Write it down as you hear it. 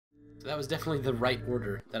So that was definitely the right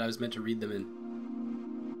order that I was meant to read them in.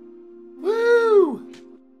 Woo!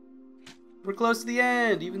 We're close to the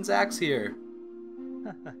end. Even Zach's here.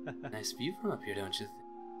 Nice view from up here, don't you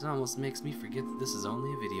think? It almost makes me forget that this is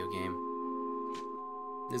only a video game.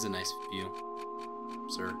 It is a nice view,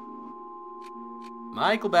 sir.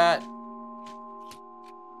 Michael Bat!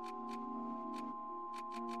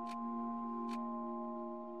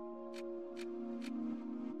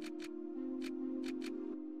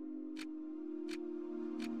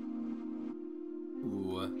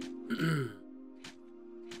 Ooh.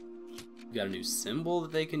 Got a new symbol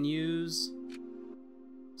that they can use.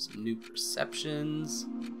 Some new perceptions.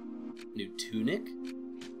 New tunic.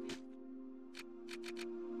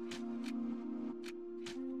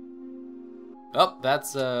 Oh,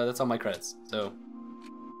 that's all my credits. So,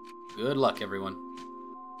 good luck, everyone.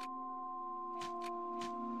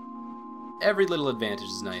 Every little advantage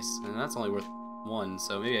is nice, and that's only worth 1,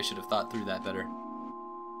 so maybe I should have thought through that better.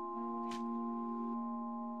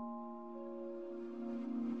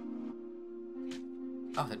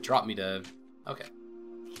 Oh, that dropped me to... Okay.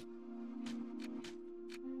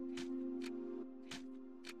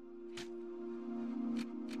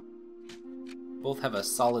 Both have a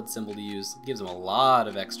solid symbol to use. It gives them a lot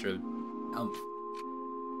of extra oomph.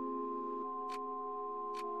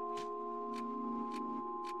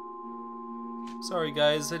 Sorry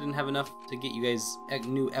guys, I didn't have enough to get you guys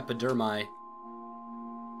new epidermi.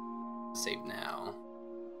 Save now.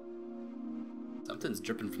 Something's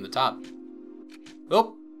dripping from the top.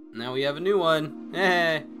 Oh, now we have a new one.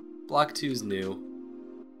 Eh, Block 2's new.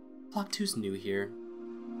 Block 2's new here.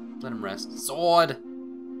 Let him rest. Sword!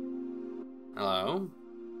 Hello?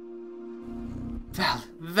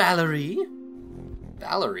 Valerie?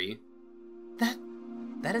 Valerie?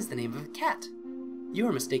 That is the name of a cat. You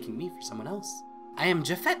are mistaking me for someone else. I am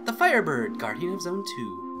Japhet the Firebird, guardian of Zone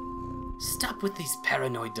 2. Stop with these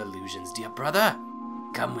paranoid delusions, dear brother.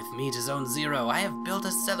 Come with me to Zone 0. I have built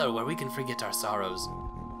a cellar where we can forget our sorrows.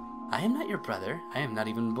 I am not your brother. I do not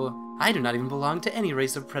even belong to any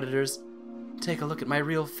race of predators. Take a look at my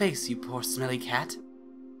real face, you poor smelly cat.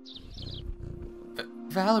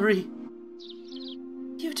 Valerie.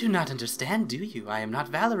 You do not understand, do you? I am not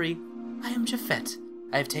Valerie. I am Japhet.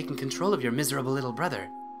 I have taken control of your miserable little brother,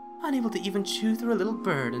 unable to even chew through a little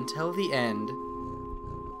bird until the end.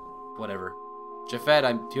 Whatever. Japhet,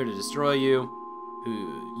 I'm here to destroy you.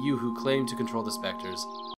 You who claim to control the specters.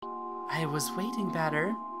 I was waiting,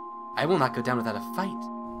 Batter. I will not go down without a fight.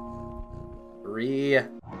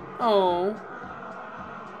 Oh.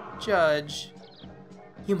 Judge.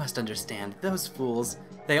 You must understand, those fools,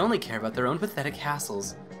 they only care about their own pathetic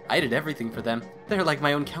hassles. I did everything for them. They're like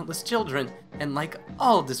my own countless children, and like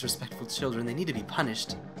all disrespectful children, they need to be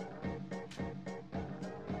punished.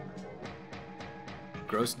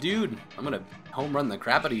 Gross dude, I'm gonna home run the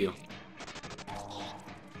crap out of you.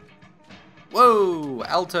 Whoa,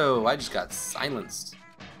 Alto, I just got silenced.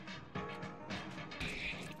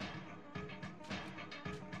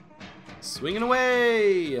 Swinging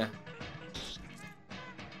away!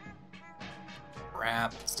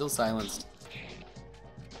 Crap, still silenced.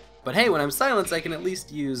 But hey, when I'm silenced, I can at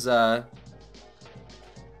least use items,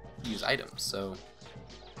 so...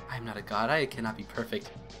 I'm not a god, I cannot be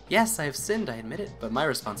perfect. Yes, I have sinned, I admit it, but my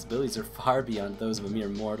responsibilities are far beyond those of a mere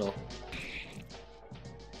mortal.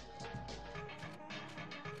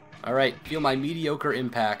 Alright, feel my mediocre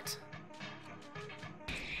impact.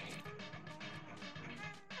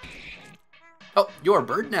 Oh, you're a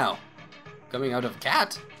bird now. Coming out of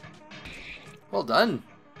cat. Well done.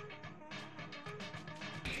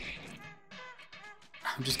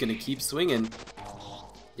 I'm just gonna keep swinging.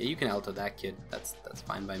 Yeah, you can alto that, kid. That's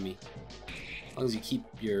fine by me. As long as you keep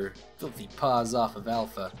your filthy paws off of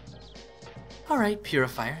Alpha. Alright,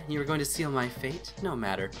 Purifier, you are going to seal my fate? No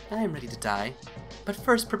matter, I am ready to die. But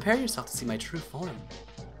first, prepare yourself to see my true form.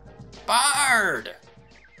 Bard!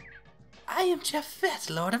 I am Japhet,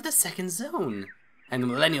 Lord of the Second Zone, and the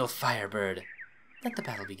Millennial Firebird. Let the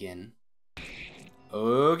battle begin.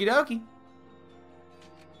 Okie dokie.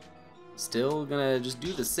 Still gonna just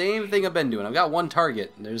do the same thing I've been doing. I've got one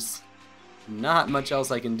target. There's not much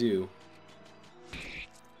else I can do.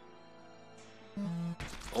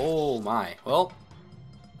 Oh my. Well,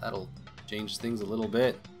 that'll change things a little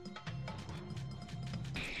bit.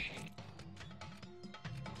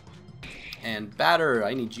 And Batter,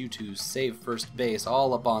 I need you to save first base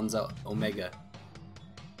all up on Omega.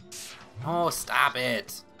 Oh, stop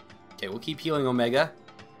it. Okay, we'll keep healing Omega.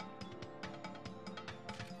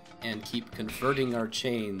 And keep converting our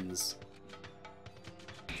chains.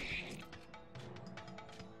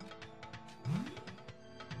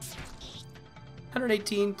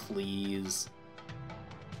 118, please.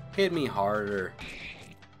 Hit me harder.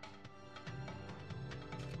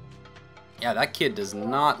 Yeah, that kid does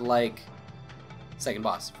not like second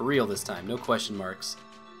boss. For real this time. No question marks.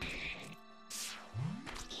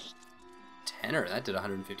 Tenor. That did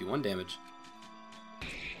 151 damage.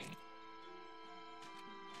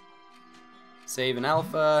 Save an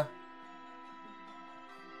alpha.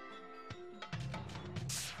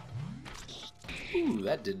 Ooh,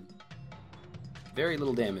 that did very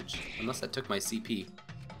little damage. Unless that took my CP.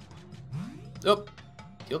 Oh,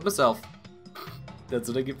 killed myself. That's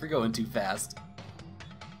what I get for going too fast.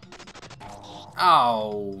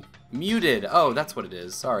 Oh, muted. Oh, that's what it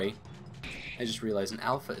is. Sorry. I just realized an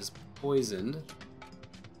alpha is poisoned.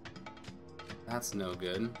 That's no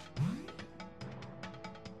good.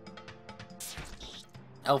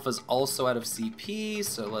 Alpha's also out of CP,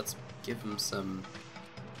 so let's give him some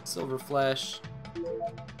silver flesh.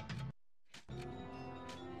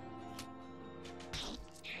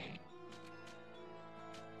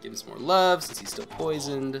 Give him some more love since he's still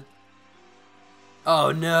poisoned.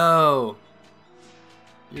 Oh no!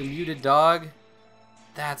 You're muted, dog?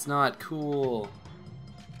 That's not cool.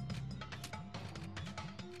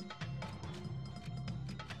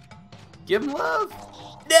 Give him love!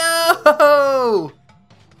 No!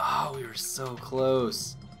 Oh, we were so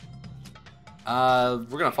close. We're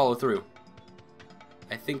gonna follow through.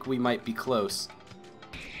 I think we might be close.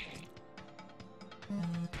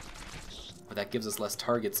 But that gives us less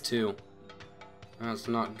targets too. That's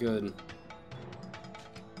not good.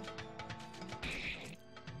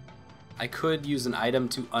 I could use an item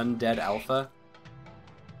to undead alpha.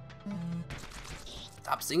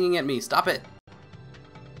 Stop singing at me, stop it!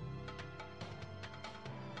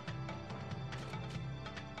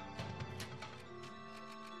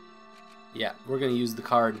 Yeah, we're gonna use the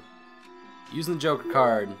card. Using the Joker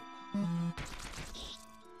card.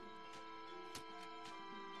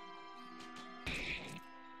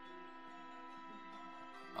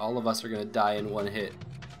 All of us are gonna die in one hit.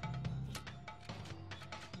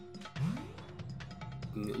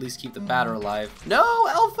 We can at least keep the batter alive. No,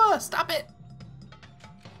 Alpha! Stop it!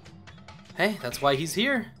 Hey, that's why he's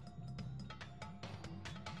here.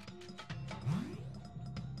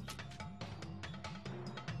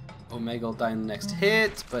 Omega will die in the next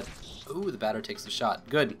hit, but ooh, the batter takes the shot.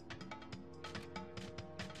 Good.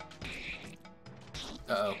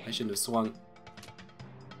 Uh-oh, I shouldn't have swung.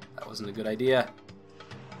 That wasn't a good idea.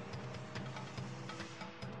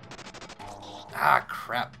 Ah,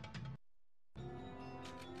 crap.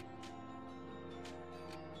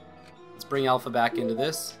 Let's bring Alpha back into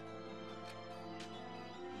this.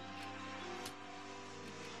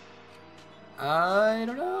 I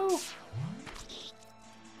don't know.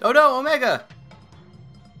 Oh no, Omega!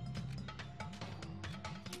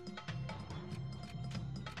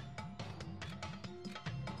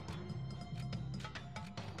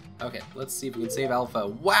 Okay, let's see if we can save Alpha.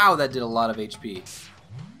 Wow, that did a lot of HP.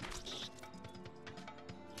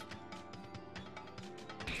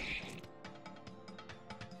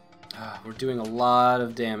 We're doing a lot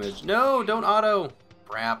of damage. No, don't auto!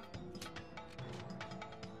 Crap.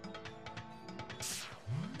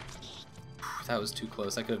 That was too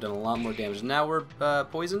close. I could have done a lot more damage. Now we're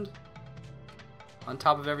poisoned? On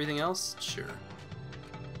top of everything else? Sure.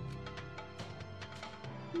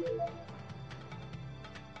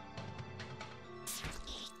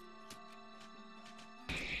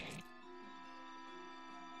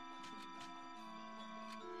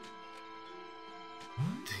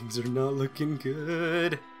 Things are not looking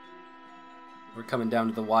good. We're coming down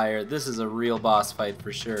to the wire. This is a real boss fight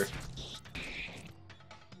for sure.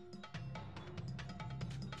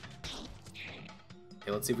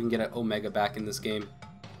 Okay, let's see if we can get an Omega back in this game.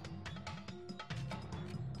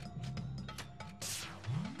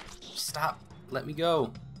 Stop. Let me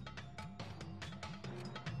go.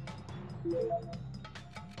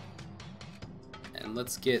 And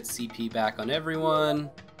let's get CP back on everyone.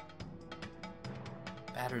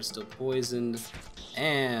 Batter's still poisoned.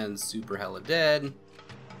 And super hella dead.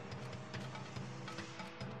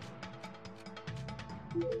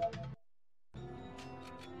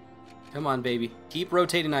 Come on, baby. Keep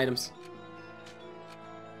rotating items.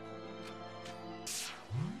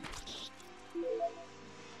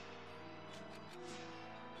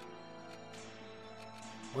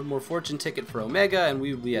 One more fortune ticket for Omega, and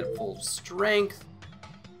we will be at full strength.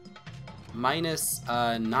 Minus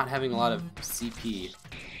not having a lot of CP.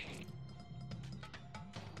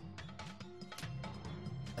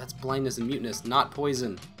 That's blindness and muteness, not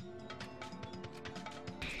poison.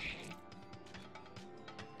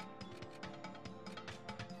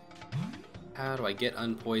 How do I get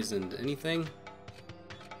unpoisoned? Anything?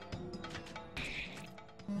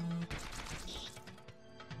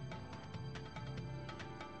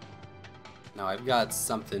 No, I've got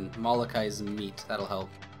something. Molochai's meat. That'll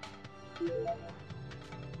help.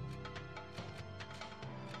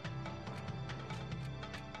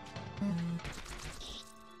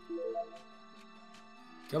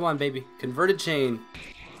 Come on, baby. Converted chain.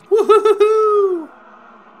 Woohoo!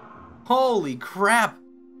 Holy crap!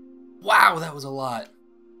 Wow, that was a lot.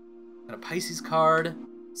 Got a Pisces card.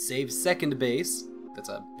 Save second base. That's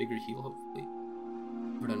a bigger heal, hopefully.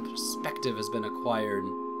 Verdun Perspective has been acquired.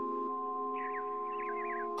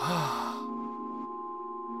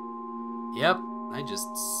 Yep, I just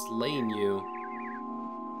slain you.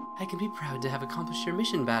 I can be proud to have accomplished your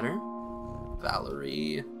mission, Batter.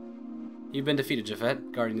 Valerie. You've been defeated,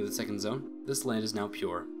 Japhet, guardian of the second zone. This land is now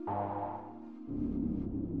pure.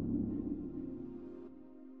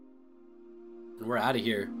 And we're out of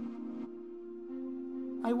here.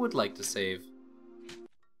 I would like to save.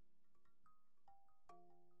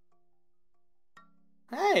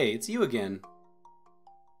 Hey, it's you again.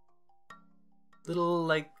 Little,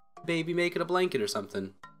 like, baby making a blanket or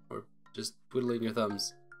something. Or just twiddling your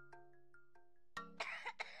thumbs.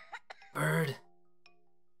 Bird.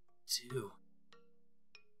 2.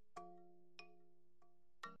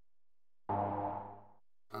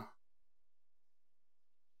 Huh.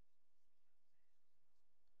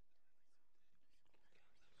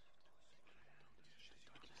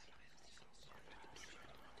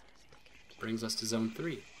 Brings us to zone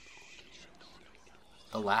 3.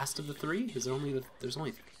 The last of the 3? There's only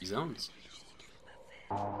 3 zones.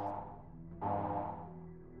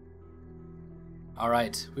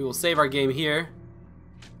 Alright, we will save our game here.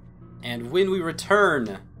 And when we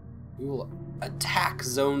return, we will attack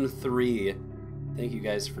Zone 3. Thank you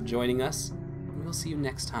guys for joining us. And we'll see you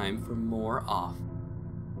next time for more Off.